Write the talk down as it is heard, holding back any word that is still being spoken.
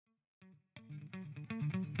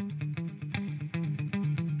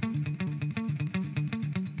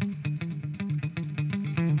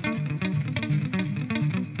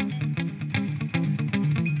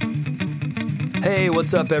Hey,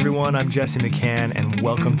 what's up, everyone? I'm Jesse McCann, and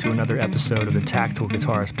welcome to another episode of the Tactical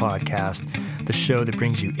Guitarist Podcast, the show that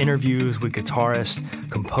brings you interviews with guitarists,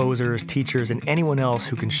 composers, teachers, and anyone else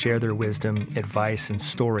who can share their wisdom, advice, and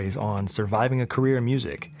stories on surviving a career in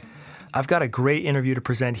music. I've got a great interview to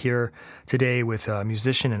present here today with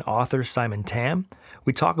musician and author Simon Tam.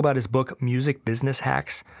 We talk about his book, Music Business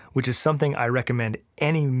Hacks, which is something I recommend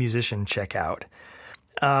any musician check out.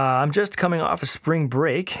 I'm just coming off a spring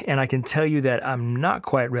break, and I can tell you that I'm not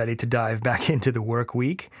quite ready to dive back into the work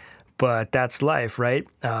week, but that's life, right?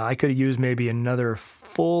 I could have used maybe another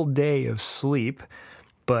full day of sleep,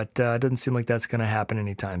 but it doesn't seem like that's going to happen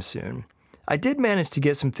anytime soon. I did manage to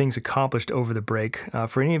get some things accomplished over the break.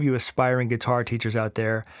 For any of you aspiring guitar teachers out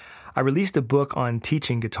there, I released a book on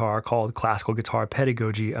teaching guitar called Classical Guitar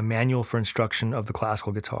Pedagogy, a manual for instruction of the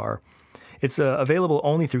classical guitar. It's available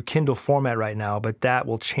only through Kindle format right now, but that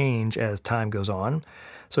will change as time goes on.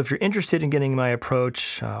 So if you're interested in getting my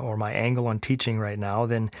approach or my angle on teaching right now,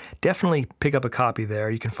 then definitely pick up a copy there.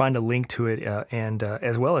 You can find a link to it and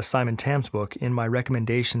as well as Simon Tam's book in my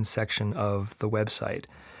recommendations section of the website.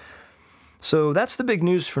 So that's the big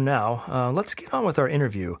news for now. Let's get on with our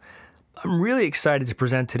interview. I'm really excited to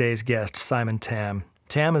present today's guest, Simon Tam.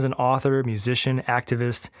 Tam is an author, musician,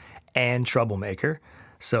 activist, and troublemaker.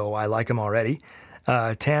 So I like him already.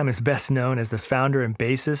 Tam is best known as the founder and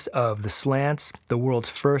bassist of The Slants, the world's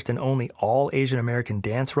first and only all-Asian American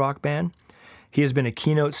dance rock band. He has been a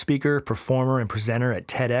keynote speaker, performer, and presenter at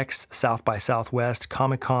TEDx, South by Southwest,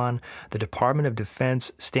 Comic-Con, the Department of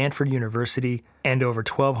Defense, Stanford University, and over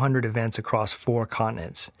 1,200 events across 4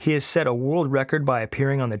 continents. He has set a world record by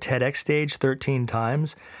appearing on the TEDx stage 13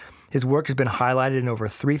 times. His work has been highlighted in over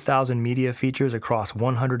 3,000 media features across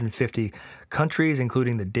 150 countries,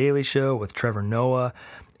 including The Daily Show with Trevor Noah,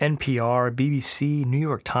 NPR, BBC, New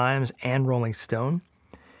York Times, and Rolling Stone.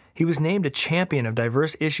 He was named a champion of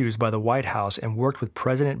diverse issues by the White House and worked with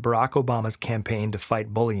President Barack Obama's campaign to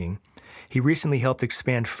fight bullying. He recently helped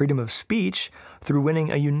expand freedom of speech through winning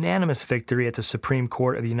a unanimous victory at the Supreme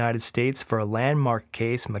Court of the United States for a landmark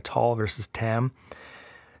case, Mattal versus Tam.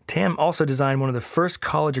 Tam also designed one of the first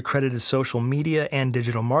college-accredited social media and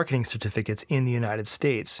digital marketing certificates in the United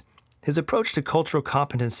States. His approach to cultural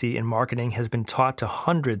competency in marketing has been taught to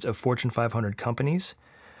hundreds of Fortune 500 companies.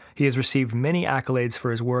 He has received many accolades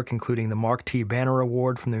for his work, including the Mark T. Banner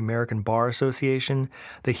Award from the American Bar Association,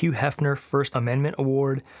 the Hugh Hefner First Amendment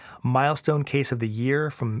Award, Milestone Case of the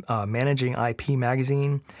Year from Managing IP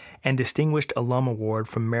Magazine, and Distinguished Alum Award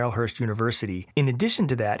from Marylhurst University. In addition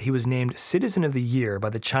to that, he was named Citizen of the Year by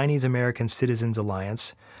the Chinese American Citizens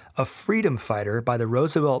Alliance, a Freedom Fighter by the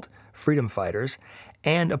Roosevelt Freedom Fighters,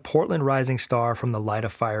 and a Portland Rising Star from the Light a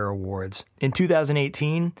Fire Awards. In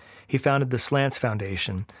 2018, he founded the Slants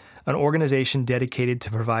Foundation, an organization dedicated to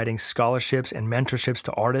providing scholarships and mentorships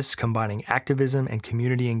to artists, combining activism and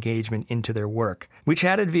community engagement into their work. We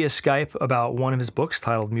chatted via Skype about one of his books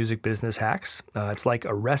titled Music Business Hacks. It's like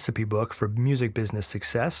a recipe book for music business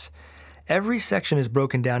success. Every section is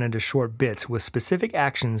broken down into short bits with specific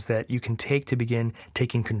actions that you can take to begin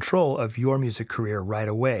taking control of your music career right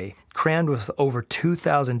away. Crammed with over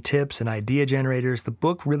 2,000 tips and idea generators, the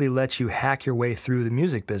book really lets you hack your way through the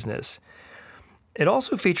music business. It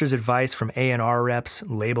also features advice from A&R reps,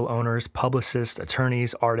 label owners, publicists,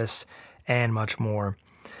 attorneys, artists, and much more.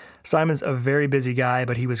 Simon's a very busy guy,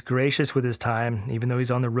 but he was gracious with his time, even though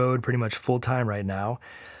he's on the road pretty much full-time right now.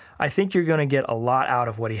 I think you're going to get a lot out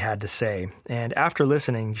of what he had to say, and after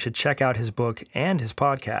listening, you should check out his book and his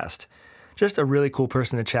podcast. Just a really cool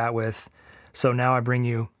person to chat with. So now I bring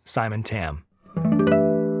you Simon Tam.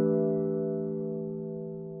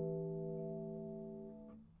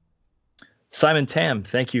 Simon Tam,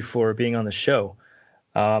 thank you for being on the show.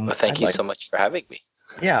 Well, thank you so much for having me.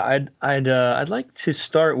 Yeah, I'd like to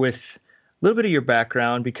start with a little bit of your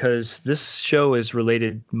background because this show is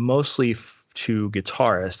related mostly to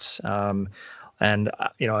guitarists.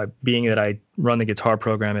 Being that I run the guitar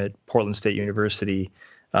program at Portland State University,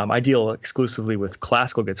 I deal exclusively with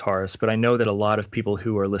classical guitarists, but I know that a lot of people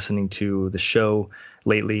who are listening to the show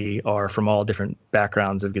lately are from all different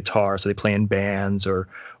backgrounds of guitar, so they play in bands or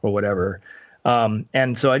whatever.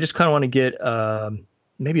 And so I just kind of want to get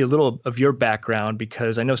maybe a little of your background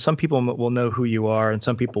because I know some people will know who you are and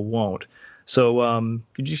some people won't. So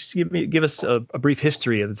could you just give us a brief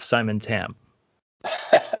history of Simon Tam?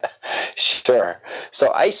 Sure.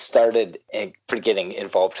 So I started getting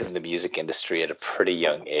involved in the music industry at a pretty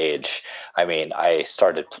young age. I mean, I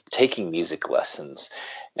started taking music lessons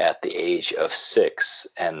at the age of 6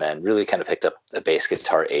 and then really kind of picked up the bass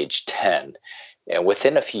guitar age 10. And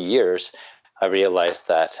within a few years, I realized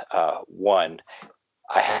that, one,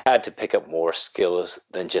 I had to pick up more skills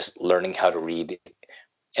than just learning how to read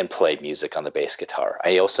and play music on the bass guitar.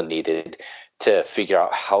 I also needed to figure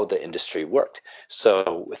out how the industry worked.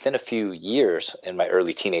 So within a few years, in my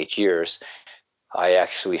early teenage years, I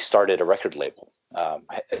actually started a record label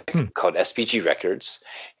called SPG Records,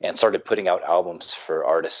 and started putting out albums for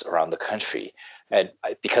artists around the country. And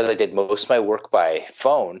because I did most of my work by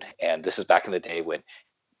phone, and this is back in the day when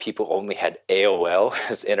people only had AOL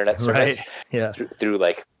as internet service, Right. Yeah. through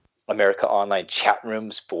like America Online chat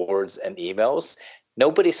rooms, boards, and emails,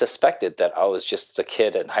 nobody suspected that I was just a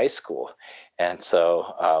kid in high school. And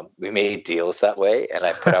so we made deals that way, and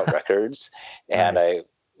I put out records, and Nice.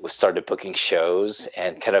 I started booking shows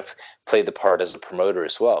and kind of played the part as a promoter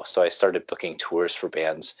as well. So I started booking tours for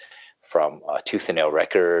bands from Tooth and Nail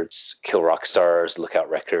Records, Kill Rock Stars, Lookout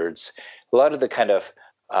Records, a lot of the kind of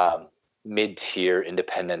mid-tier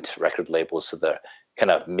independent record labels of the kind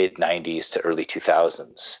of mid 90s to early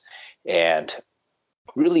 2000s. And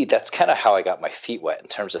really, that's kind of how I got my feet wet in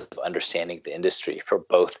terms of understanding the industry for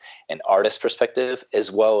both an artist perspective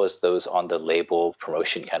as well as those on the label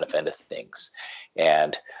promotion kind of end of things.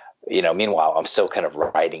 And meanwhile, I'm still kind of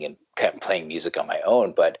writing and kind of playing music on my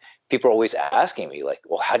own, but people are always asking me like,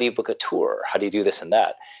 well, how do you book a tour? How do you do this and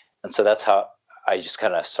that? And so that's how I just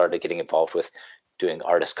kind of started getting involved with doing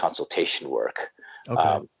artist consultation work.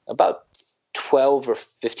 Okay. About 12 or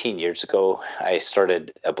 15 years ago, I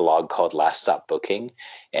started a blog called Last Stop Booking.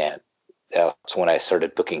 And that's when I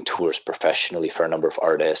started booking tours professionally for a number of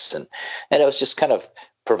artists. And I was just kind of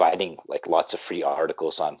providing like lots of free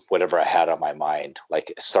articles on whatever I had on my mind.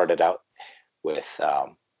 Like it started out with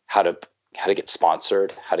how to get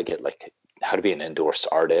sponsored, how to be an endorsed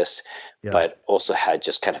artist, Yeah. but also had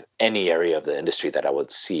just kind of any area of the industry that I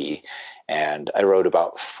would see. And I wrote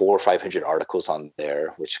about 400 or 500 articles on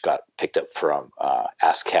there, which got picked up from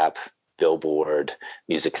ASCAP, Billboard,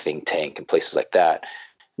 Music Think Tank, and places like that.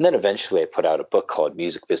 And then eventually I put out a book called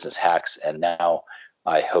Music Business Hacks, and now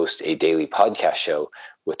I host a daily podcast show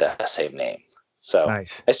with that same name. So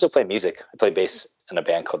Nice. I still play music. I play bass in a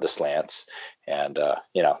band called The Slants, and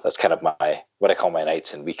that's kind of what I call my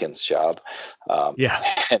nights and weekends job. Yeah.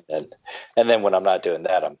 And then when I'm not doing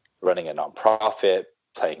that, I'm running a nonprofit,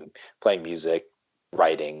 playing music,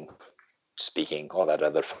 writing, speaking, all that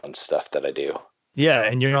other fun stuff that I do. Yeah.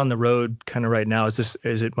 And you're on the road kind of right now. Is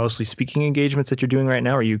it mostly speaking engagements that you're doing right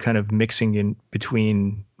now? Or are you kind of mixing in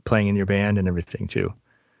between playing in your band and everything too?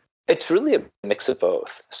 It's really a mix of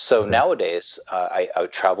both. So Okay. nowadays, I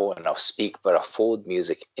would travel and I'll speak, but I'll fold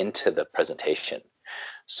music into the presentation.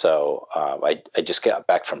 So I just got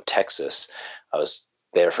back from Texas. I was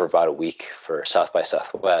there for about a week for South by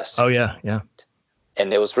Southwest. Oh yeah. Yeah.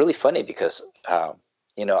 And it was really funny because I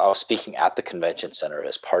was speaking at the convention center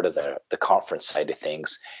as part of the conference side of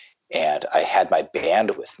things, and I had my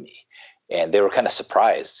band with me, and they were kind of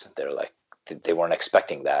surprised. They're like, they weren't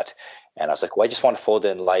expecting that. And I was like, well, I just want to fold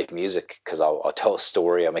in live music because I'll tell a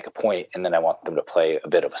story, I'll make a point, and then I want them to play a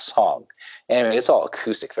bit of a song. And I mean, it's all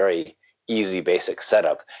acoustic, very easy, basic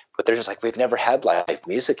setup. But they're just like, we've never had live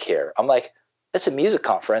music here. I'm like, it's a music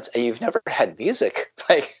conference, and you've never had music.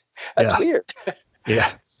 Like, that's weird.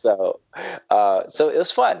 Yeah. So it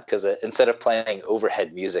was fun because instead of playing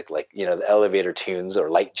overhead music like the elevator tunes or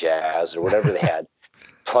light jazz or whatever they had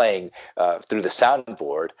playing through the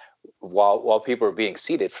soundboard while people were being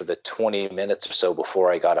seated for the 20 minutes or so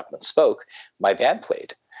before I got up and spoke, my band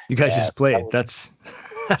played. You guys And just played. so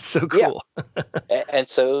That's so cool. and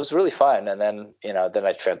so it was really fun. And then then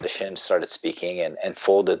I transitioned, started speaking, and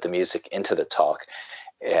folded the music into the talk.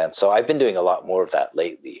 And so I've been doing a lot more of that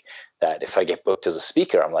lately, that if I get booked as a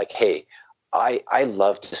speaker, I'm like, hey, I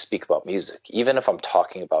love to speak about music. Even if I'm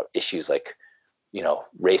talking about issues like,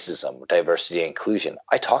 racism, diversity, and inclusion,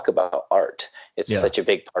 I talk about art. It's such a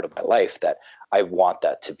big part of my life that I want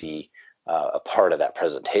that to be a part of that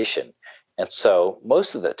presentation. And so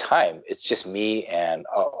most of the time, it's just me, and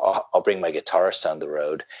I'll bring my guitarist down the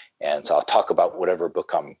road, and so I'll talk about whatever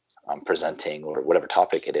book I'm presenting or whatever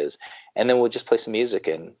topic it is, and then we'll just play some music,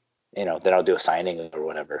 and then I'll do a signing or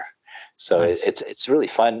whatever. So Nice. it's really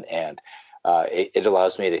fun, and it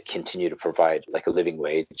allows me to continue to provide like a living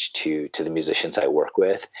wage to the musicians I work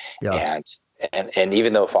with. Yeah. And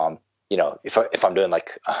even though if I'm doing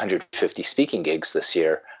like 150 speaking gigs this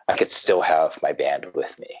year, I could still have my band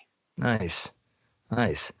with me. Nice.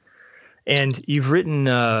 And you've written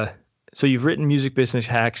Music Business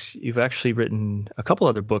Hacks. You've actually written a couple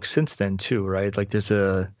other books since then too, right? Like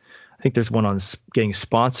I think there's one on getting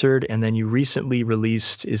sponsored, and then you recently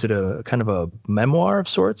released, is it a kind of a memoir of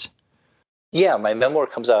sorts? Yeah, my memoir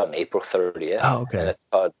comes out on April 30th, Oh, and okay. it's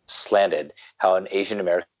called Slanted: How an Asian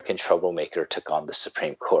American Troublemaker Took on the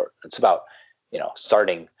Supreme Court. It's about,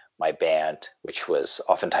 starting my band, which was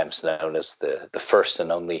oftentimes known as the first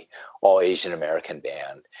and only all Asian American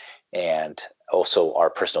band, and also our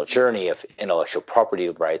personal journey of intellectual property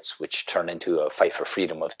rights, which turned into a fight for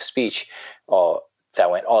freedom of speech,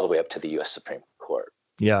 that went all the way up to the U.S. Supreme Court.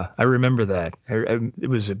 Yeah, I remember that. It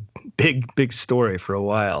was a big story for a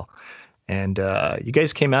while. And you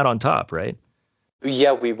guys came out on top, right?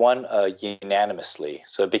 Yeah, we won unanimously.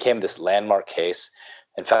 So it became this landmark case.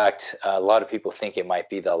 In fact, a lot of people think it might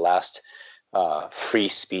be the last free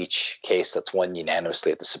speech case that's won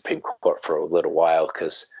unanimously at the Supreme Court for a little while,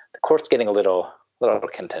 because the court's getting a little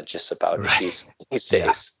contentious about issues these Yeah.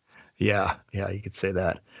 days. Yeah, you could say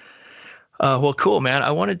that. Well, cool, man. I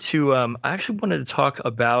actually wanted to talk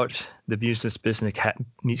about the music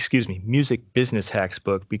business hacks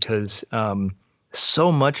book, because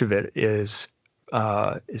so much of it is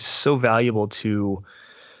so valuable to,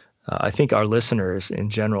 I think, our listeners in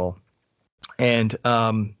general. And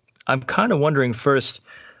I'm kind of wondering first,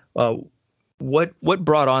 what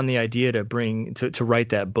brought on the idea to write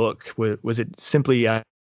that book? Was it simply out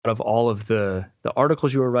of all of the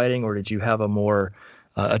articles you were writing, or did you have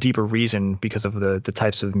a deeper reason because of the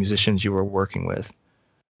types of musicians you were working with?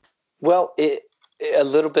 Well, a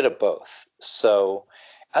little bit of both. So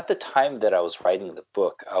at the time that I was writing the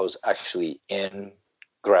book, I was actually in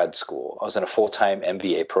grad school. I was in a full-time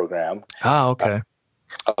MBA program. Ah, okay.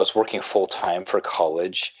 I was working full-time for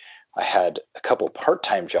college. I had a couple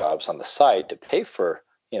part-time jobs on the side to pay for,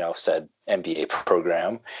 said MBA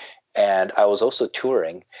program. And I was also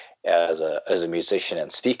touring as a musician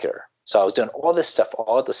and speaker. So I was doing all this stuff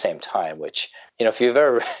all at the same time, which, if you've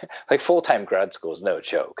ever, like, full-time grad school is no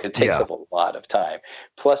joke. It takes Yeah. up a lot of time,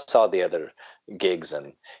 plus all the other gigs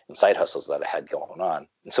and side hustles that I had going on.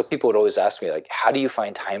 And so people would always ask me, like, how do you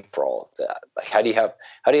find time for all of that? Like, how do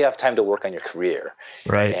you have time to work on your career?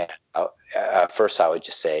 Right. And at first I would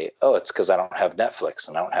just say, oh, it's because I don't have Netflix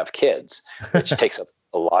and I don't have kids, which takes up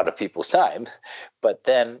a lot of people's time. But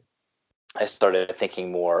then I started thinking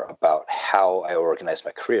more about how I organized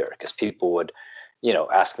my career, because people would,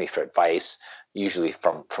 ask me for advice, usually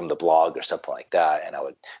from the blog or something like that, and I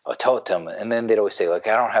would tell it to them, and then they'd always say, like,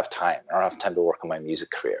 I don't have time. I don't have time to work on my music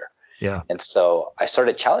career. Yeah. And so I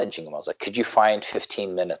started challenging them. I was like, could you find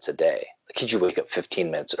 15 minutes a day? Could you wake up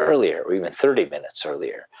 15 minutes earlier, or even 30 minutes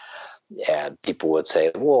earlier? And people would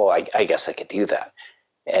say, well, I guess I could do that.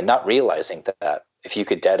 And not realizing that if you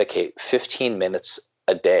could dedicate 15 minutes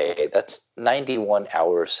a day, that's 91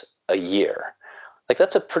 hours a year. Like,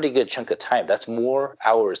 that's a pretty good chunk of time. That's more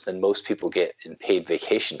hours than most people get in paid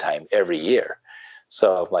vacation time every year.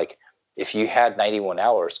 So, like, if you had 91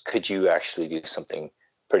 hours, could you actually do something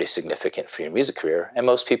pretty significant for your music career? And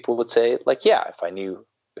most people would say, like, yeah, if I knew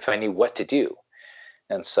what to do.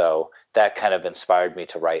 And so that kind of inspired me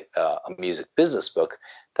to write a music business book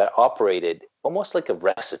that operated almost like a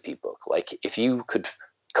recipe book. Like, if you could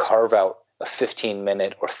carve out a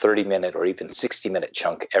 15-minute or 30-minute or even 60-minute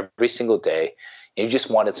chunk every single day, and you just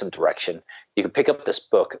wanted some direction, you could pick up this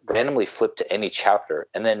book, randomly flip to any chapter,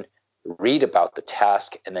 and then read about the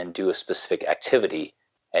task and then do a specific activity,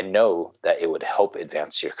 and know that it would help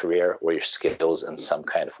advance your career or your skills in some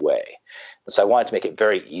kind of way. And so I wanted to make it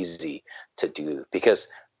very easy to do, because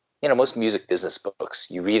most music business books,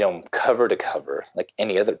 you read them cover to cover like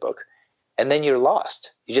any other book, and then you're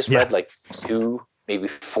lost. You just read like 2, maybe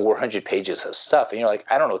 400 pages of stuff, and you're like,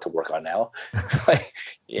 I don't know what to work on now. Like,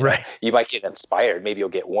 Right. You might get inspired, maybe you'll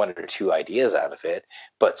get 1 or 2 ideas out of it,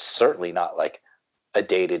 but certainly not like a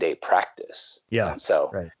day-to-day practice. Yeah. And so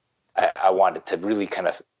Right. I wanted to really kind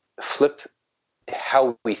of flip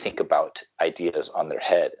how we think about ideas on their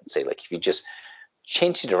head and say, like, if you just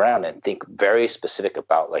change it around and think very specific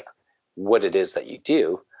about like what it is that you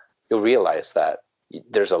do, you'll realize that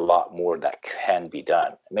there's a lot more that can be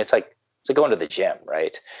done. I mean, it's like going to the gym,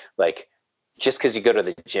 right? Like, just because you go to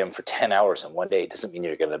the gym for 10 hours in one day doesn't mean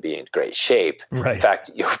you're going to be in great shape. Right. In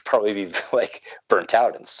fact, you'll probably be like burnt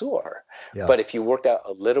out and sore. Yeah. But if you worked out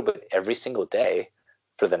a little bit every single day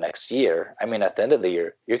for the next year, I mean, at the end of the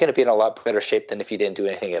year, you're going to be in a lot better shape than if you didn't do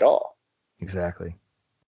anything at all. Exactly.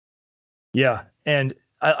 Yeah. And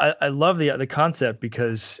I love the concept,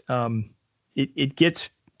 because it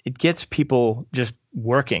gets people just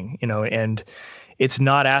working, and it's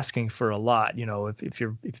not asking for a lot.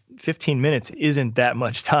 If 15 minutes isn't that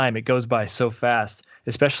much time, it goes by so fast,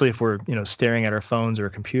 especially if we're, staring at our phones or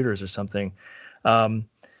computers or something. Do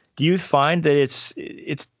you find that it's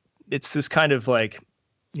this kind of like,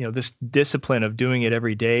 this discipline of doing it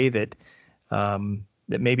every day that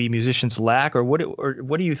that maybe musicians lack, or what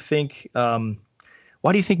do you think?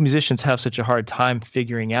 Why do you think musicians have such a hard time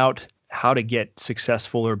figuring out how to get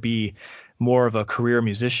successful or be more of a career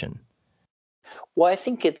musician? Well, I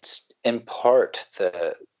think it's in part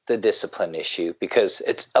the discipline issue, because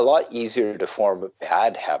it's a lot easier to form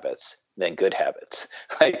bad habits than good habits.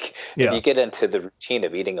 Like if Yeah. you get into the routine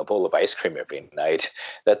of eating a bowl of ice cream every night,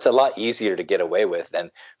 that's a lot easier to get away with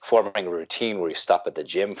than forming a routine where you stop at the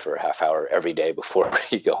gym for a half hour every day before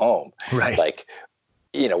you go home. Right. Like,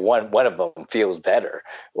 one of them feels better,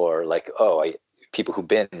 or like, people who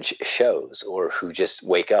binge shows, or who just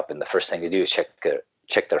wake up and the first thing they do is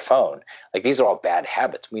check their phone. Like, these are all bad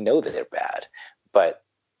habits. We know that they're bad, but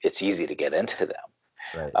it's easy to get into them.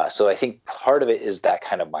 Right. So I think part of it is that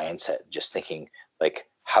kind of mindset, just thinking like,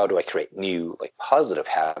 how do I create new, like, positive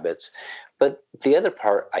habits? But the other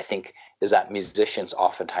part, I think, is that musicians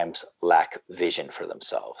oftentimes lack vision for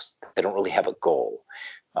themselves. They don't really have a goal.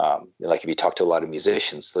 Like if you talk to a lot of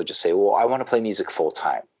musicians, they'll just say, well, I want to play music full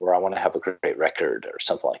time, or I want to have a great record or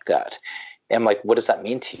something like that. And I'm like, what does that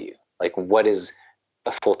mean to you? Like, what does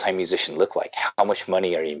a full-time musician look like? How much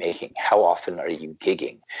money are you making? How often are you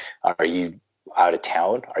gigging? Are you out of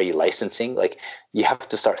town? Are you licensing? Like, you have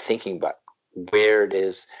to start thinking about where it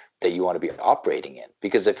is that you want to be operating in.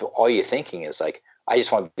 Because if all you're thinking is like, I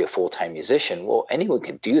just want to be a full-time musician, well, anyone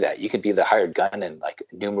can do that. You could be the hired gun in like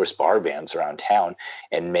numerous bar bands around town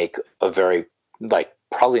and make a very, like,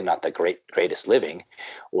 probably not the greatest living.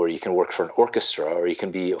 Or you can work for an orchestra, or you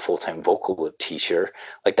can be a full-time vocal teacher.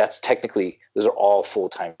 Like, those are all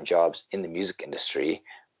full-time jobs in the music industry.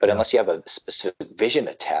 But Yeah. unless you have a specific vision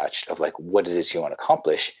attached of like what it is you want to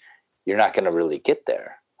accomplish, you're not going to really get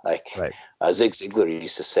there. Like, Right. Zig Ziglar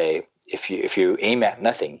used to say, if you aim at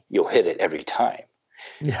nothing, you'll hit it every time.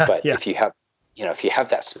 Yeah. But Yeah. if you have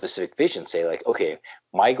that specific vision, say like, okay,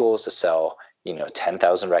 my goal is to sell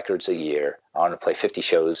 10,000 records a year. I want to play 50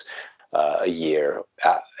 shows a year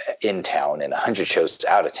in town and 100 shows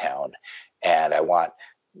out of town, and I want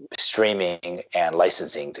streaming and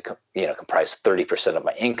licensing to comprise 30% of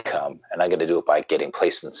my income, and I'm going to do it by getting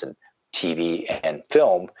placements in TV and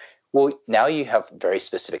film. Well, now you have very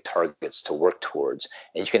specific targets to work towards,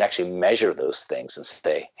 and you can actually measure those things and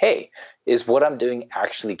say, hey, is what I'm doing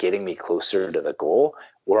actually getting me closer to the goal,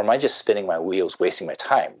 or am I just spinning my wheels, wasting my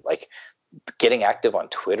time? Like, getting active on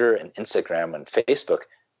Twitter and Instagram and Facebook,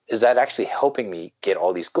 is that actually helping me get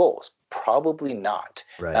all these goals? Probably not.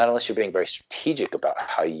 Right. Not unless you're being very strategic about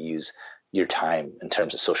how you use your time in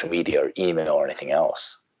terms of social media or email or anything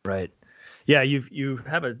else. Right. Yeah, you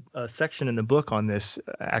have a section in the book on this.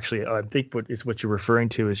 Actually, I think what you're referring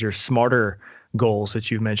to is your smarter goals that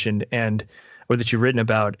you've mentioned or that you've written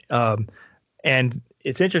about. And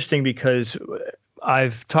it's interesting because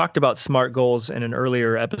I've talked about SMART goals in an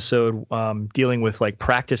earlier episode, dealing with like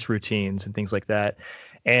practice routines and things like that.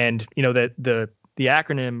 And that the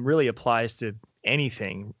acronym really applies to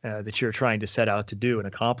anything that you're trying to set out to do and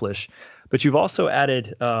accomplish. But you've also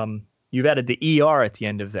added the ER at the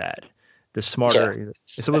end of that. The smarter.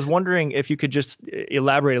 Yes. So I was wondering if you could just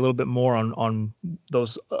elaborate a little bit more on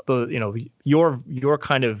those, your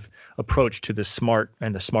kind of approach to the SMART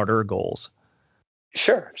and the smarter goals.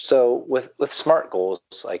 Sure. So with SMART goals,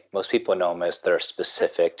 like most people know them as, they're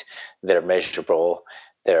specific, they're measurable,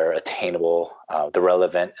 they're attainable, they're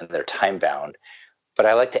relevant, and they're time bound. But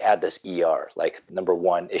I like to add this ER. Like, number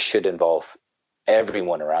one, it should involve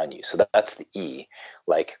everyone around you. So that's the E.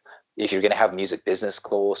 Like, if you're going to have music business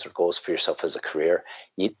goals or goals for yourself as a career,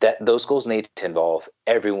 those goals need to involve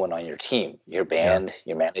everyone on your team, your band,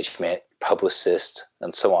 your management, publicist,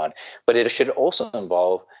 and so on. But it should also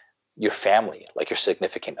involve your family, like your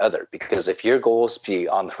significant other, because if your goal is to be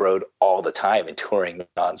on the road all the time and touring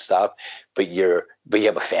nonstop, but you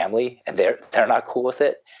have a family and they're not cool with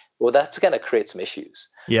it, well, that's going to create some issues.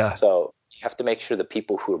 Yeah. So you have to make sure the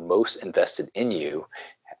people who are most invested in you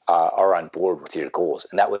are on board with your goals,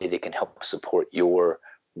 and that way they can help support your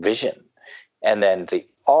vision. And then the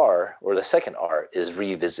R, or the second R, is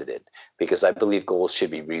revisited, because I believe goals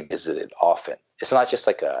should be revisited often. It's not just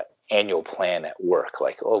like a annual plan at work,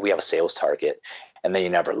 like, oh, we have a sales target, and then you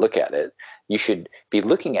never look at it. You should be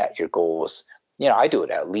looking at your goals. I do it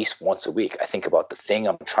at least once a week. I think about the thing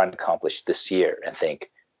I'm trying to accomplish this year and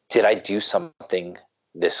think, did I do something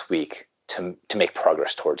this week to make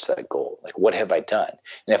progress towards that goal? Like, what have I done?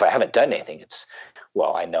 And if I haven't done anything,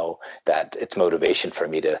 I know that it's motivation for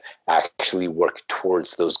me to actually work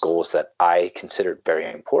towards those goals that I consider very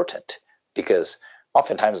important. Because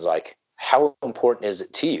oftentimes, like, how important is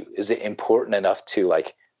it to you? Is it important enough to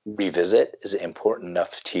like revisit? Is it important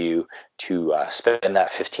enough to you to spend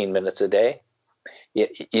that 15 minutes a day?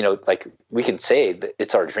 like we can say that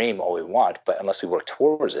it's our dream all we want, but unless we work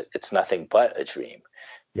towards it, it's nothing but a dream.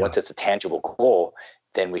 Yeah. Once it's a tangible goal,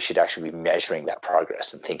 then we should actually be measuring that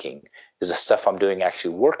progress and thinking, is the stuff I'm doing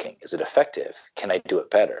actually working? Is it effective? Can I do it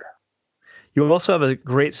better? You also have a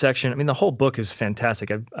great section. I mean, the whole book is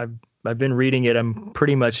fantastic. I've been reading it. I'm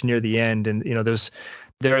pretty much near the end, and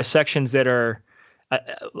there are sections that are.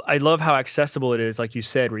 I love how accessible it is, like you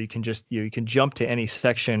said, where you can just you can jump to any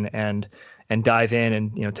section and dive in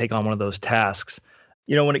and take on one of those tasks.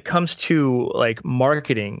 When it comes to like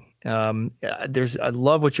marketing, I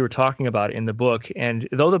love what you were talking about in the book. And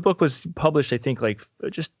though the book was published, I think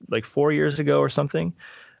just 4 years ago or something.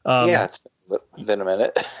 Yeah, it's been a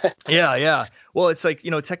minute. Yeah. Well, it's like,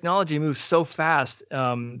 technology moves so fast.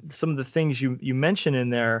 Some of the things you mention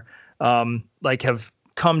in there, have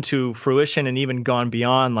come to fruition and even gone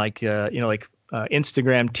beyond,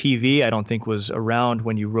 Instagram TV, I don't think was around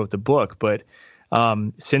when you wrote the book, but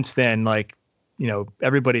since then,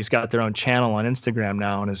 everybody's got their own channel on Instagram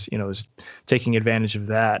now and is taking advantage of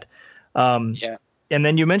that. Yeah. And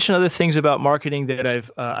then you mentioned other things about marketing that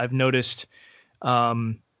I've noticed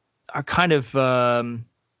are kind of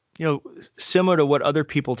similar to what other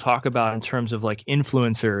people talk about in terms of like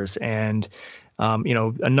influencers and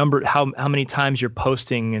a number how many times you're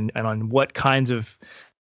posting and on what kinds of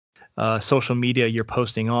social media you're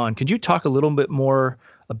posting on. Could you talk a little bit more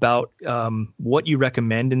about what you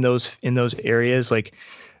recommend in those areas? Like,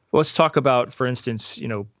 let's talk about, for instance,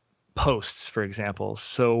 posts, for example.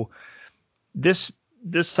 So this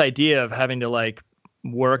idea of having to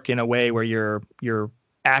work in a way where you're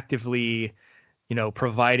actively,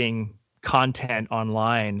 providing content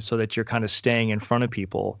online so that you're kind of staying in front of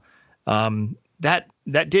people.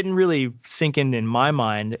 That didn't really sink in my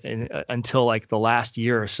mind until the last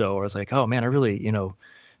year or so. I was like, oh man, I really,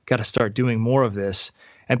 got to start doing more of this.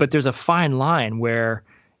 But there's a fine line where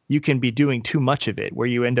you can be doing too much of it, where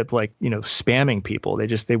you end up spamming people.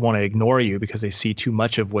 They want to ignore you because they see too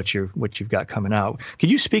much of what you've got coming out. Could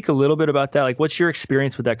you speak a little bit about that? What's your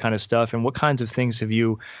experience with that kind of stuff, and what kinds of things have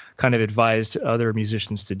you kind of advised other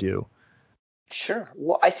musicians to do? Sure.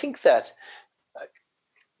 Well, I think that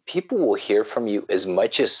people will hear from you as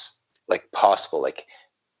much as possible,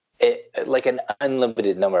 an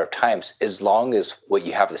unlimited number of times, as long as what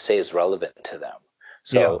you have to say is relevant to them.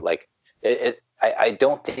 So I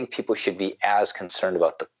don't think people should be as concerned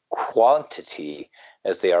about the quantity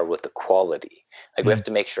as they are with the quality. We have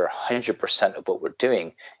to make sure 100% of what we're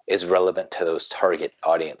doing is relevant to those target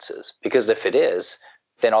audiences. Because if it is,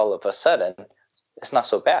 then all of a sudden it's not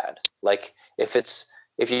so bad.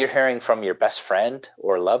 If you're hearing from your best friend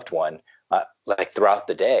or loved one, throughout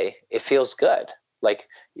the day, it feels good.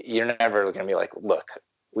 You're never going to be like, look,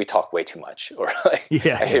 we talk way too much, or I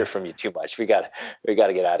hear from you too much. We got to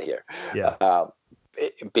get out of here. Yeah.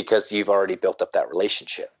 Because you've already built up that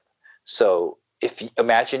relationship. So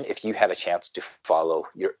imagine if you had a chance to follow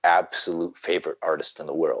your absolute favorite artist in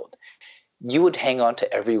the world, you would hang on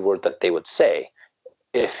to every word that they would say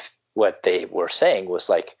if what they were saying was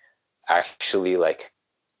actually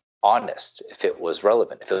honest, if it was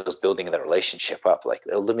relevant, if it was building the relationship up.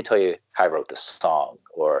 Let me tell you how I wrote this song,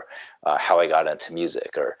 or how I got into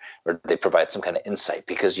music, or they provide some kind of insight,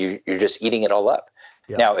 because you're just eating it all up.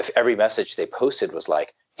 Yeah. Now, if every message they posted was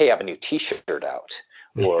hey, I have a new T-shirt out,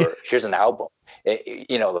 or here's an album,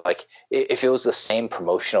 if it was the same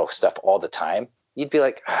promotional stuff all the time, you'd be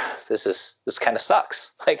like, this kind of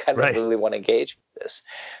sucks. I don't really want to engage with this.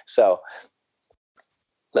 So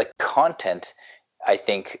content, I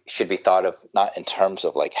think, should be thought of not in terms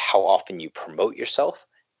of how often you promote yourself,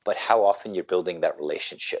 but how often you're building that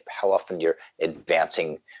relationship, how often you're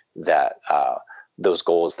advancing that those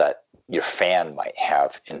goals that your fan might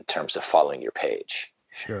have in terms of following your page.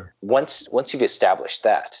 Sure. Once you've established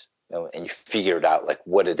that, and you figured out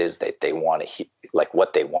what it is that they want to hear,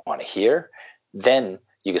 what they want to hear, then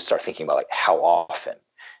you can start thinking about how often.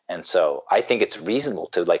 And so I think it's reasonable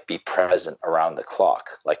to be present around the clock,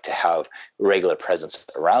 to have regular presence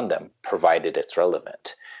around them, provided it's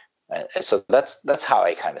relevant. And so that's how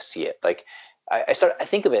I kind of see it. I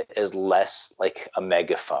think of it as less like a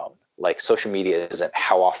megaphone. Social media isn't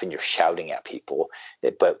how often you're shouting at people,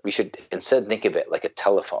 but we should instead think of it like a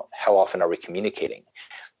telephone. How often are we communicating?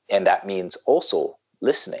 And that means also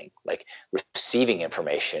listening, receiving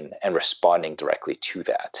information and responding directly to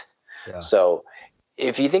that. Yeah. So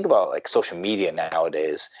if you think about social media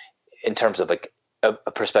nowadays in terms of a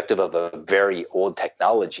perspective of a very old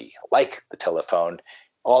technology like the telephone,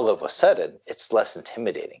 all of a sudden it's less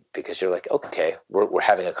intimidating because you're like, okay, we're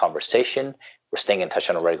having a conversation. We're staying in touch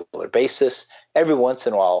on a regular basis. Every once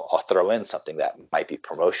in a while, I'll throw in something that might be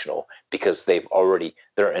promotional because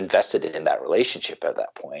they're invested in that relationship at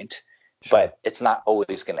that point. Sure. But it's not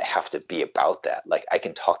always going to have to be about that. Like, I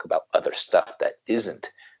can talk about other stuff that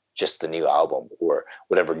isn't just the new album or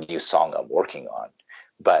whatever new song I'm working on.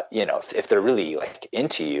 But, if they're really like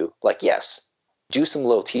into you, like, yes, do some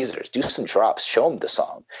little teasers, do some drops, show them the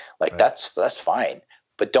song. Like, right. That's fine.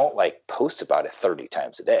 But don't like post about it 30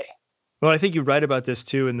 times a day. Well, I think you write about this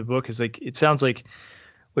too in the book. Is like, it sounds like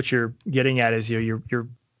what you're getting at is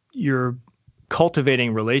you're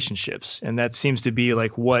cultivating relationships, and that seems to be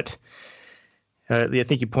like what I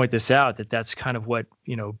think you point this out, that's kind of what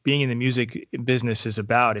being in the music business is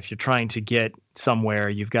about. If you're trying to get somewhere,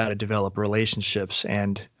 you've got to develop relationships,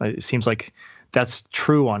 and it seems like that's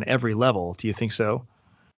true on every level. Do you think so?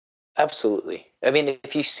 Absolutely. I mean,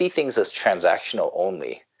 if you see things as transactional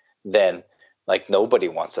only, then like nobody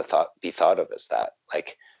wants to be thought of as that.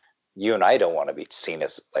 Like, you and I don't want to be seen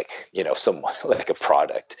as like, someone like a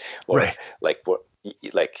product, or right.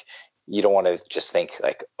 like you don't want to just think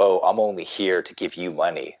like, oh, I'm only here to give you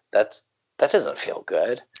money. That doesn't feel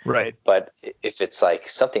good. Right. But if it's like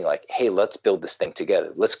something like, hey, let's build this thing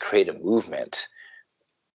together, let's create a movement,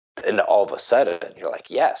 and all of a sudden you're like,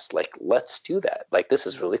 yes, like, let's do that. Like, this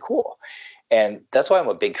is really cool. And that's why I'm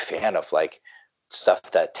a big fan of like stuff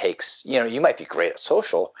that takes, you might be great at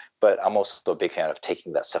social, but I'm also a big fan of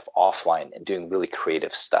taking that stuff offline and doing really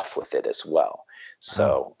creative stuff with it as well.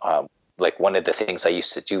 So like, one of the things I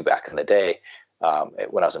used to do back in the day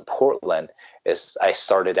when I was in Portland is I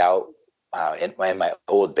started out in my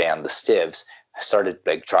old band, the Stivs. I started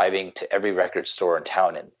like driving to every record store in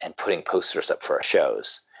town and putting posters up for our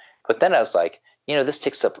shows. But then I was like, this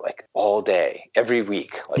takes up like all day, every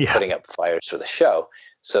week, like putting up flyers for the show.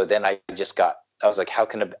 So then I was like, how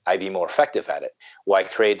can I be more effective at it? Well, I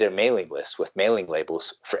created a mailing list with mailing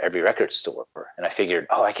labels for every record store. And I figured,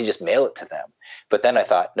 I could just mail it to them. But then I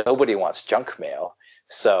thought, nobody wants junk mail.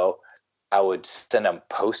 So I would send them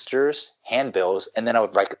posters, handbills, and then I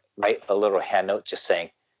would write a little hand note just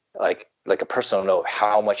saying, like a personal note,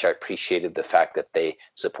 how much I appreciated the fact that they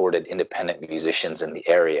supported independent musicians in the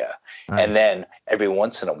area. Nice. And then every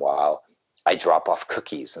once in a while, I drop off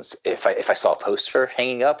cookies. And if I saw a poster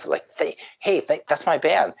hanging up, like, that's my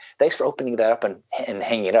band. Thanks for opening that up and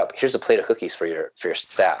hanging it up. Here's a plate of cookies for your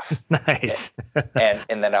staff. Nice.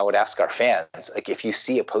 and then I would ask our fans, like, if you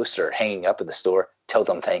see a poster hanging up in the store, tell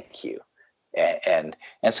them thank you. And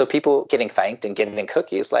so people getting thanked and getting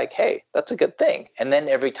cookies, like, hey, that's a good thing. And then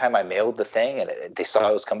every time I mailed the thing and they saw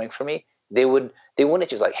it was coming from me, they wouldn't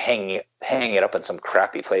just like hang it up in some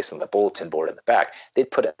crappy place on the bulletin board in the back.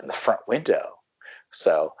 They'd put it in the front window.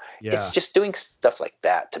 So it's just doing stuff like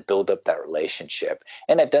that to build up that relationship.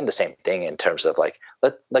 And I've done the same thing in terms of like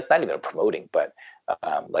not even promoting, but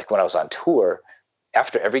like when I was on tour,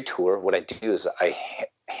 after every tour, what I do is I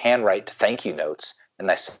handwrite thank you notes. And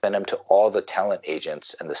I send them to all the talent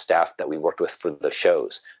agents and the staff that we worked with for the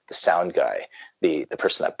shows, the sound guy, the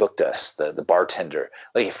person that booked us, the bartender.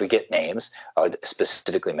 Like, if we get names, I would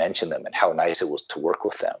specifically mention them and how nice it was to work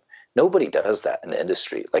with them. Nobody does that in the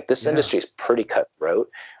industry. Like, this industry is pretty cutthroat.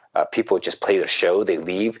 People just play their show, they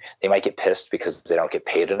leave. They might get pissed because they don't get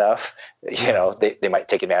paid enough. They might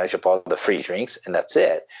take advantage of all the free drinks, and that's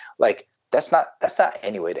it. Like, that's not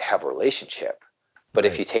any way to have a relationship. But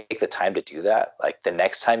if you take the time to do that, like the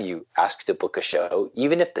next time you ask to book a show,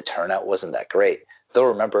 even if the turnout wasn't that great, they'll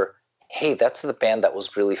remember, hey, that's the band that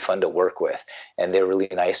was really fun to work with, and they're really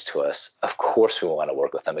nice to us. Of course we want to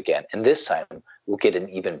work with them again. And this time we'll get an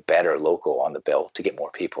even better local on the bill to get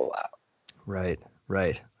more people out. Right.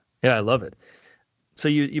 Yeah, I love it. So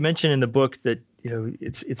you mentioned in the book that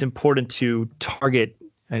it's important to target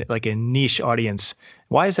like a niche audience.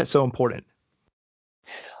 Why is that so important?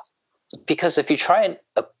 Because if you try and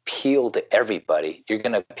appeal to everybody, you're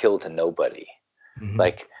going to appeal to nobody. Mm-hmm.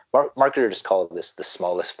 Like marketers call this the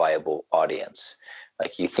smallest viable audience.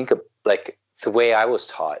 Like, you think of, like, the way I was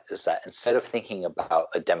taught is that instead of thinking about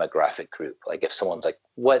a demographic group, like if someone's like,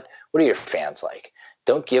 what are your fans like?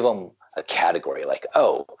 Don't give them a category like,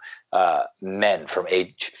 men from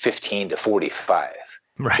age 15 to 45.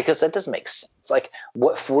 Right. Because that doesn't make sense. Like,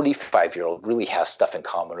 what 45-year-old really has stuff in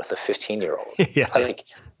common with a 15-year-old? Yeah. Like,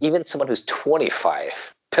 even someone who's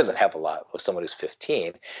 25 doesn't have a lot with someone who's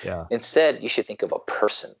 15. Yeah. Instead, you should think of a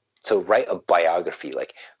person. So write a biography,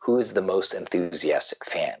 like, who is the most enthusiastic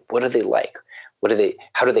fan? What are they like?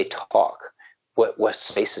 How do they talk? What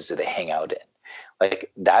spaces do they hang out in?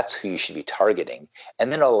 like that's who you should be targeting.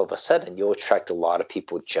 And then all of a sudden you'll attract a lot of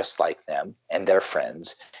people just like them and their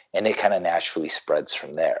friends, and it kind of naturally spreads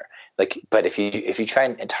from there. Like, but if you try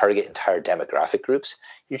and target entire demographic groups,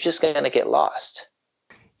 you're just going to get lost.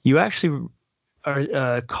 You actually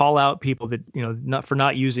call out people that,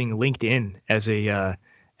 not using LinkedIn as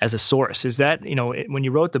a source. Is that, when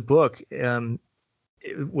you wrote the book,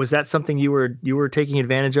 was that something you were taking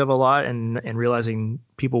advantage of a lot and realizing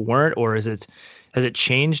people weren't, or has it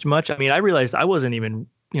changed much? I mean, I realized I wasn't even,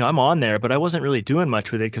 I'm on there, but I wasn't really doing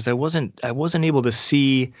much with it because I wasn't able to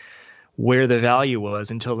see where the value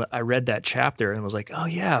was until I read that chapter and was like, oh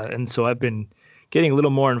yeah. And so I've been getting a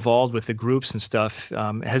little more involved with the groups and stuff.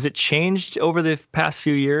 Has it changed over the past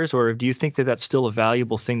few years, or do you think that that's still a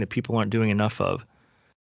valuable thing that people aren't doing enough of?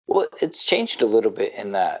 Well, it's changed a little bit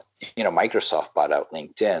in that, Microsoft bought out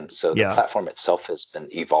LinkedIn. So the platform itself has been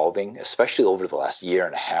evolving, especially over the last year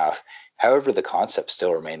and a half. However, the concepts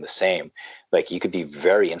still remain the same. Like, you could be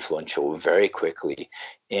very influential very quickly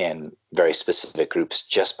in very specific groups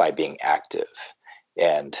just by being active.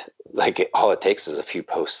 And like, all it takes is a few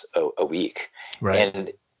posts a week. Right.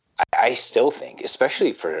 And I still think,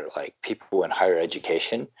 especially for like people in higher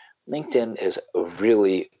education, LinkedIn is a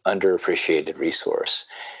really underappreciated resource.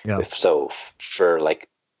 Yeah. So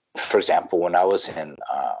for example, when I was in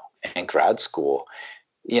grad school,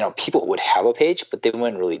 people would have a page, but they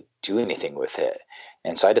wouldn't really do anything with it.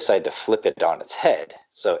 And so I decided to flip it on its head.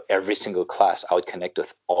 So every single class, I would connect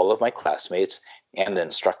with all of my classmates and the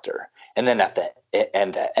instructor. And then at the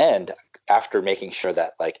end, after making sure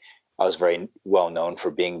that like I was very well known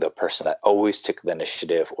for being the person that always took the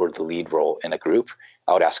initiative or the lead role in a group,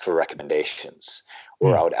 I would ask for recommendations,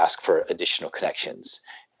 or I would ask for additional connections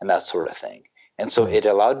and that sort of thing. And so it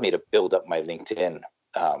allowed me to build up my LinkedIn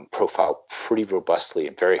profile pretty robustly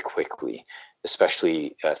and very quickly,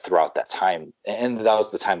 especially throughout that time. And that was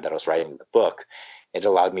the time that I was writing the book. It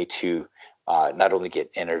allowed me to not only get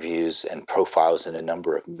interviews and profiles in a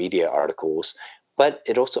number of media articles, but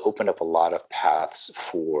it also opened up a lot of paths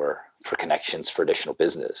for connections for additional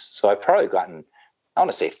business. So I've probably gotten, I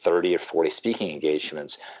want to say 30 or 40 speaking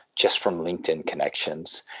engagements just from LinkedIn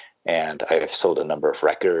connections. And I've sold a number of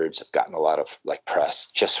records. I've gotten a lot of like press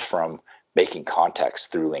just from making contacts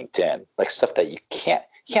through LinkedIn, like stuff that you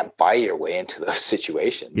can't buy your way into those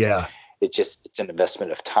situations. Yeah. It's an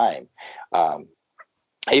investment of time. I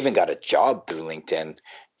even got a job through LinkedIn,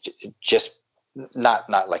 just not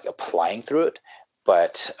like applying through it,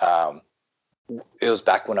 but it was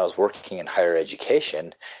back when I was working in higher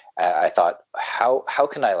education. I thought, how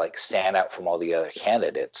can I like stand out from all the other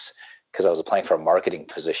candidates? Because I was applying for a marketing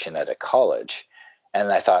position at a college.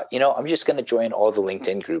 And I thought, I'm just going to join all the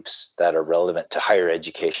LinkedIn groups that are relevant to higher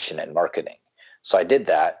education and marketing. So I did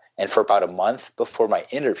that. And for about a month before my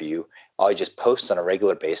interview, I just post on a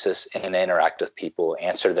regular basis and interact with people,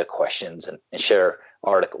 answer their questions, and share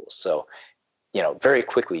articles. So, very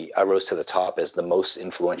quickly, I rose to the top as the most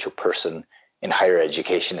influential person in higher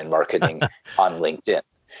education and marketing on LinkedIn.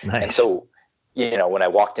 Nice. And so, when I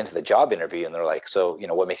walked into the job interview and they're like, so,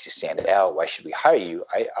 what makes you stand out? Why should we hire you?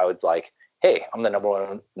 I would like, hey, I'm the number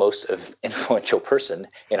one most influential person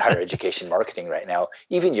in higher education marketing right now.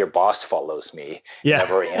 Even your boss follows me. Yeah. And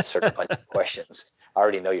I've already answered a bunch of questions. I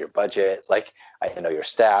already know your budget. Like, I know your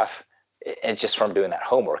staff. And just from doing that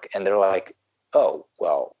homework. And they're like, oh,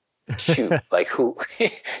 well, shoot, like who,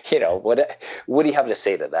 what do you have to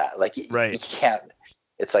say to that? Like, right. You can't.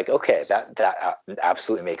 It's like, okay, that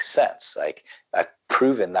absolutely makes sense. Like, I've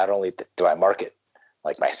proven not only do I market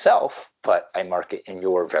like myself, but I market in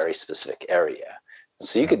your very specific area.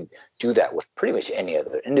 So you could do that with pretty much any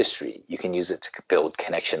other industry. You can use it to build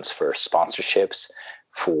connections for sponsorships,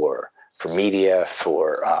 for media,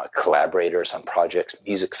 for collaborators on projects,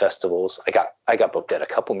 music festivals. I got booked at a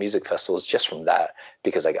couple music festivals just from that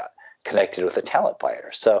because I got connected with a talent buyer.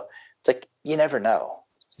 So it's like, you never know.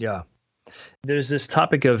 Yeah. There's this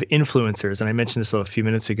topic of influencers, and I mentioned this a few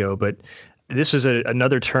minutes ago, but this was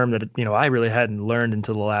another term that, I really hadn't learned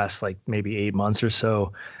until the last like maybe 8 months or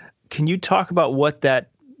so. Can you talk about what that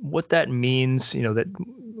means, that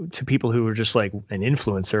to people who are just like an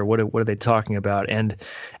influencer? What are they talking about? And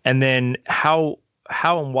then how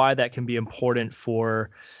and why that can be important for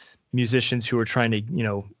musicians who are trying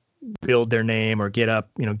to, build their name or get out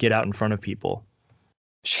in front of people?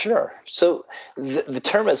 Sure. So the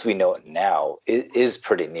term as we know it now is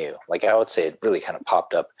pretty new. Like, I would say it really kind of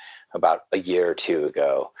popped up about a year or two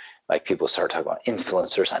ago. Like, people started talking about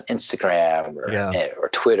influencers on Instagram or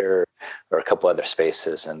Twitter or a couple other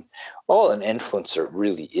spaces. And all an influencer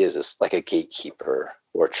really is like a gatekeeper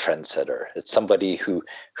or trendsetter. It's somebody who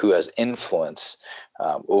has influence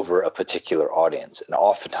over a particular audience, and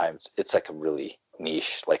oftentimes it's like a really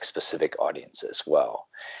niche, like specific audience as well.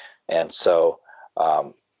 And so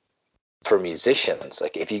for musicians,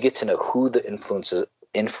 like if you get to know who the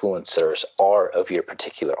influencers are of your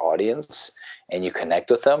particular audience and you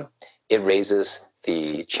connect with them, it raises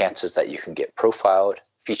the chances that you can get profiled,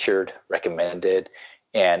 featured, recommended,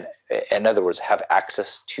 and in other words, have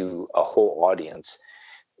access to a whole audience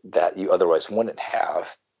that you otherwise wouldn't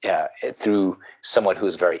have through someone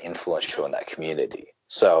who's very influential in that community.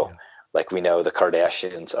 So like we know the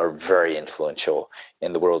Kardashians are very influential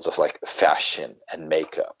in the worlds of like fashion and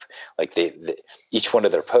makeup. Like they each one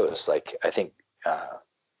of their posts, like I think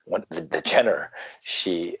the Jenner,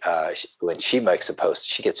 she when she makes a post,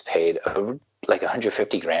 she gets paid like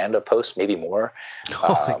 $150,000 a post, maybe more.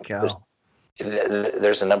 Oh my God.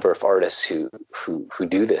 There's a number of artists who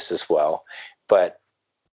do this as well, but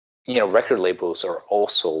record labels are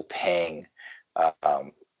also paying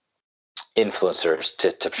influencers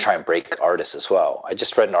to try and break artists as well. I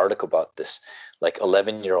just read an article about this like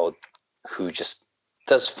 11-year-old who just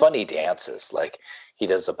does funny dances. Like he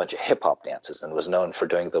does a bunch of hip hop dances and was known for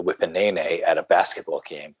doing the whip and nae nae at a basketball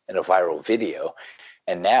game in a viral video.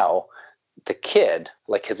 And now the kid,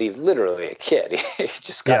 like, cause he's literally a kid, he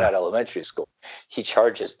just got out of elementary school. He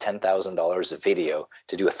charges $10,000 a video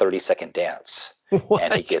to do a 30-second dance. What?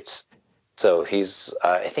 And he gets, so he's,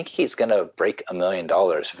 I think he's going to break $1 million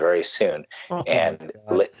very soon. Oh, and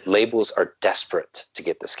labels are desperate to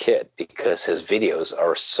get this kid because his videos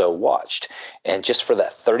are so watched. And just for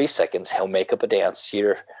that 30 seconds, he'll make up a dance to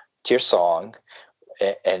your song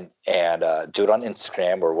and do it on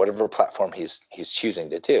Instagram or whatever platform he's choosing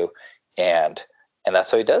to do. And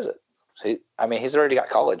that's how he does it. So he's already got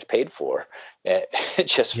college paid for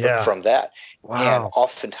just from that. Wow. And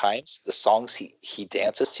oftentimes the songs he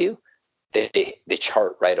dances to, they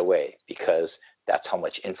chart right away because that's how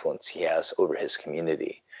much influence he has over his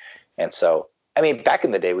community. And so, back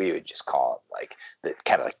in the day, we would just call them like the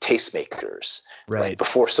kind of like tastemakers, right? Like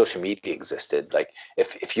before social media existed. Like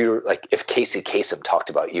if Casey Kasem talked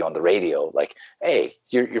about you on the radio, like, hey,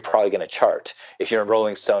 you're probably going to chart. If you're in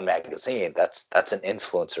Rolling Stone magazine, that's an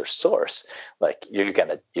influencer source. Like you're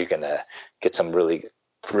gonna get some really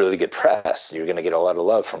good press. You're going to get a lot of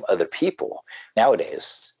love from other people.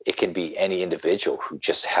 Nowadays, it can be any individual who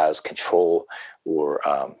just has control or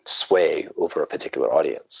sway over a particular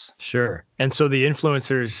audience. Sure. And so the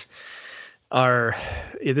influencers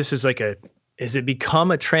this is like has it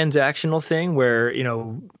become a transactional thing where,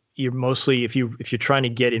 you're mostly, if you're trying to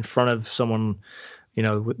get in front of someone,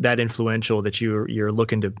 that influential, that you're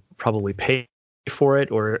looking to probably pay for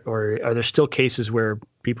it, or are there still cases where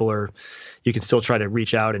you can still try to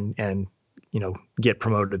reach out and get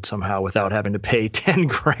promoted somehow without having to pay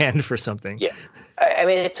 $10,000 for something? Yeah.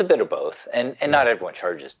 It's a bit of both, and not everyone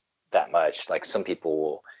charges that much. Like some people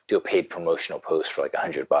will do a paid promotional post for like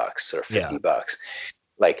 $100 or $50.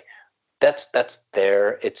 Like that's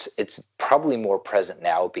there. It's probably more present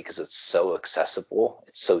now because it's so accessible.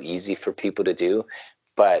 It's so easy for people to do.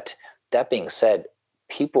 But that being said,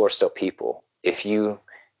 people are still people. If you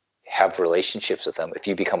have relationships with them, if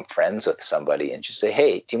you become friends with somebody and just say,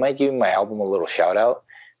 hey, do you mind giving my album a little shout out?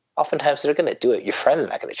 Oftentimes they're going to do it. Your friend's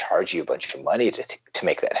not going to charge you a bunch of money to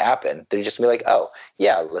make that happen. They're just going to be like, oh,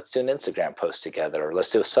 yeah, let's do an Instagram post together, or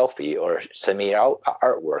let's do a selfie, or send me out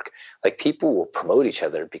artwork. Like people will promote each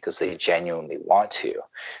other because they genuinely want to.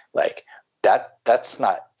 Like that's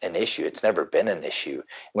not an issue. It's never been an issue. And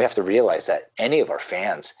we have to realize that any of our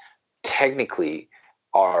fans technically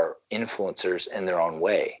are influencers in their own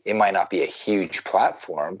way. It might not be a huge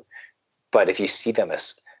platform, but if you see them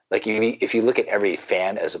as like, if you look at every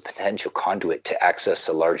fan as a potential conduit to access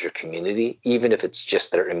a larger community, even if it's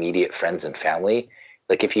just their immediate friends and family,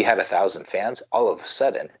 like if you had 1,000 fans, all of a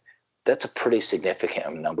sudden, that's a pretty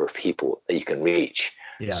significant number of people that you can reach.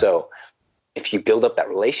 Yeah. So if you build up that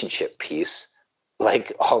relationship piece,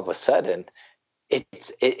 like all of a sudden,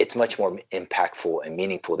 it's much more impactful and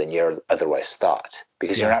meaningful than you otherwise thought,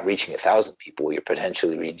 because you're not reaching 1,000 people, you're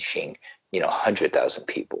potentially reaching 100,000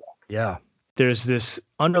 people. Yeah. There's this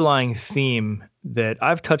underlying theme that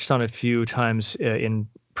I've touched on a few times in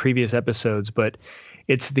previous episodes, but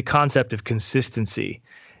it's the concept of consistency.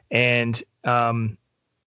 And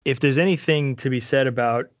if there's anything to be said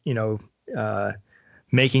about,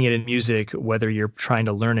 making it in music, whether you're trying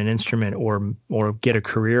to learn an instrument or get a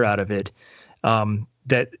career out of it,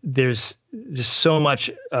 that there's just so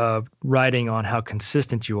much riding on how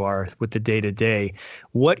consistent you are with the day to day.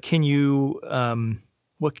 What can you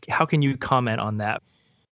how can you comment on that?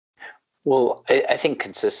 Well, I think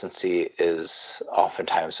consistency is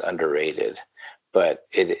oftentimes underrated, but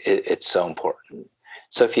it's so important.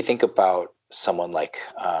 So if you think about someone like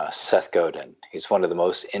Seth Godin, he's one of the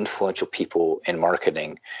most influential people in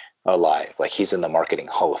marketing alive. Like he's in the Marketing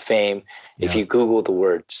Hall of Fame. If Yeah. you Google the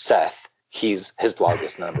word Seth, his blog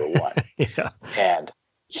is number one. Yeah. And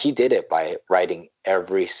he did it by writing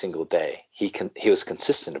every single day. He was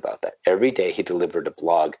consistent about that. Every day he delivered a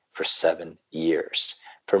blog for 7 years.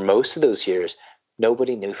 For most of those years,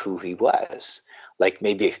 nobody knew who he was. Like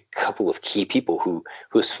maybe a couple of key people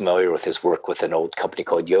who's familiar with his work with an old company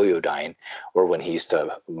called Yoyodyne, or when he used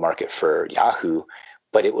to market for Yahoo.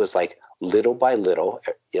 But it was like little by little,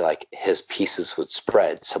 like his pieces would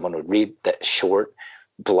spread. Someone would read that short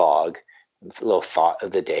blog, little thought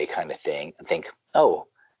of the day kind of thing, and think, oh,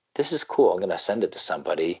 this is cool. I'm going to send it to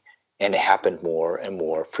somebody. And it happened more and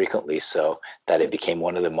more frequently, so that it became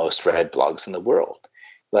one of the most read blogs in the world.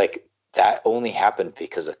 Like that only happened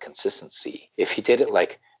because of consistency. If he did it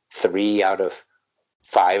like 3 out of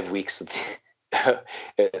 5 weeks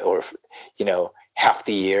or half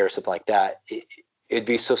the year or something like that, it'd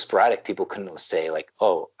be so sporadic people couldn't say like,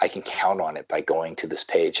 oh, I can count on it by going to this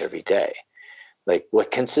page every day. Like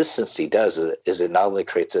what consistency does is it not only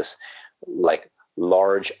creates this like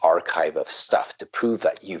large archive of stuff to prove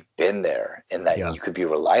that you've been there and that you could be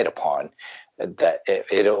relied upon, that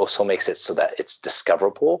it also makes it so that it's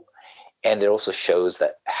discoverable. And it also shows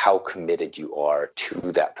that how committed you are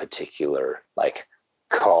to that particular like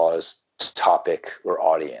cause, topic, or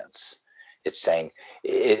audience. It's saying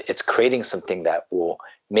it's creating something that will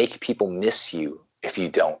make people miss you if you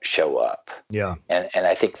don't show up. Yeah. And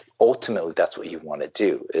I think ultimately that's what you want to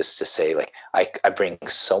do, is to say like, I bring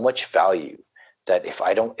so much value that if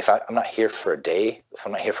I'm not here for a day, if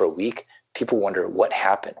I'm not here for a week, people wonder what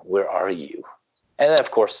happened. Where are you? And then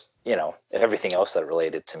of course, everything else that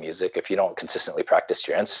related to music. If you don't consistently practice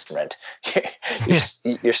your instrument,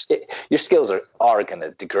 your skills are going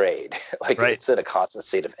to degrade. Like right. It's in a constant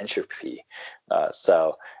state of entropy.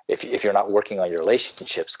 So if you're not working on your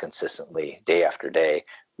relationships consistently day after day,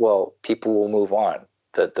 well, people will move on.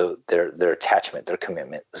 Their attachment, their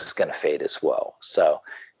commitment is going to fade as well. So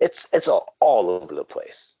it's all over the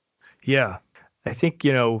place. Yeah, I think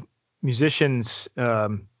musicians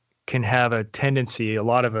can have a tendency. A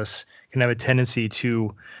lot of us can have a tendency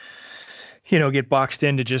to, get boxed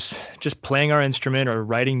into just playing our instrument or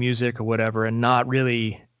writing music or whatever, and not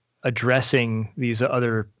really addressing these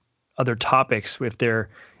other topics if they're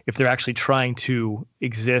actually trying to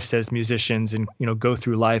exist as musicians and go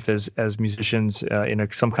through life as musicians in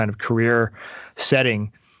some kind of career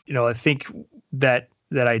setting. I think that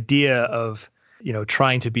idea of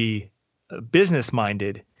trying to be business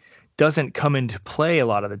minded doesn't come into play a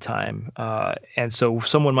lot of the time, and so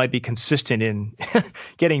someone might be consistent in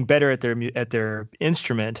getting better at their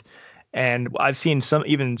instrument. And I've seen some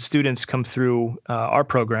even students come through our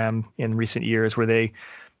program in recent years where they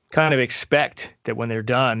kind of expect that when they're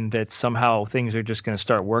done that somehow things are just going to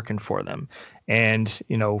start working for them. And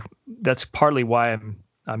that's partly why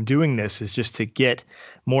I'm doing this, is just to get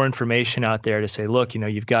more information out there to say, look,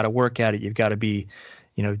 you've got to work at it, you've got to be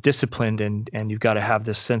disciplined, and you've got to have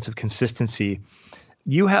this sense of consistency.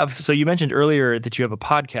 So you mentioned earlier that you have a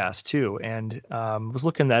podcast too, and was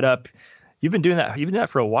looking that up. You've been doing that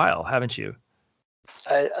for a while, haven't you?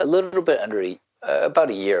 A little bit under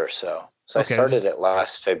about a year or so. So okay. I started it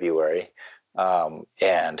last February,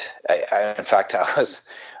 and I in fact,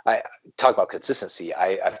 I talk about consistency.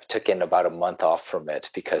 I took in about a month off from it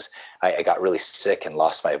because I got really sick and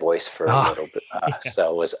lost my voice for a little bit, so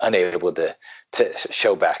I was unable to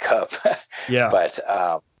show back up. Yeah. But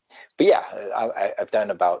yeah, I've done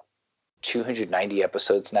about 290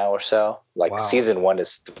 episodes now or so. Like wow. Season 1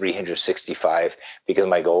 is 365 because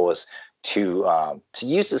my goal was to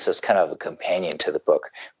use this as kind of a companion to the book,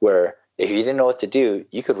 where if you didn't know what to do,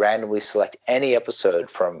 you could randomly select any episode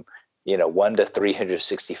from 1 to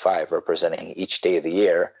 365, representing each day of the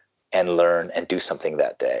year, and learn and do something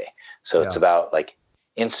that day. So It's about like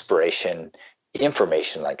inspiration,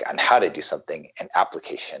 information, like on how to do something, and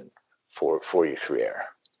application for your career.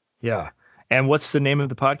 Yeah. And what's the name of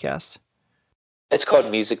the podcast? It's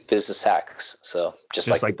called Music Business Hacks. So just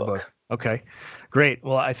like the book. Okay, great.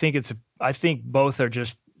 Well, I think both are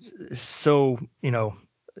just so,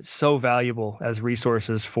 so valuable as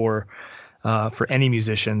resources for any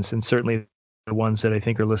musicians, and certainly the ones that I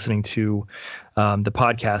think are listening to the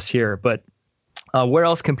podcast here. But where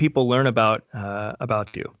else can people learn about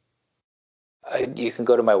you? You can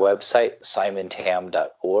go to my website,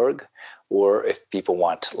 simontam.org, or if people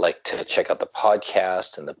want to check out the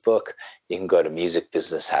podcast and the book, you can go to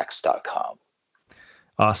musicbusinesshacks.com.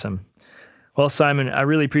 Awesome. Well, Simon, I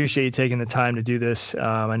really appreciate you taking the time to do this.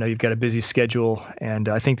 I know you've got a busy schedule, and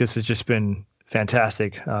I think this has just been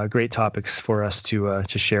fantastic. Great topics for us to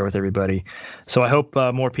share with everybody. So I hope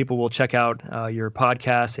more people will check out your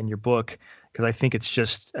podcast and your book, because I think it's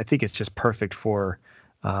just perfect for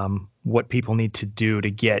what people need to do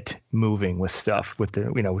to get moving with stuff, with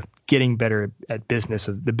with getting better at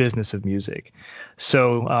the business of music.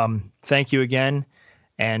 So thank you again,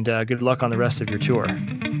 and good luck on the rest of your tour.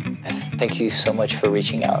 Thank you so much for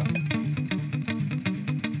reaching out.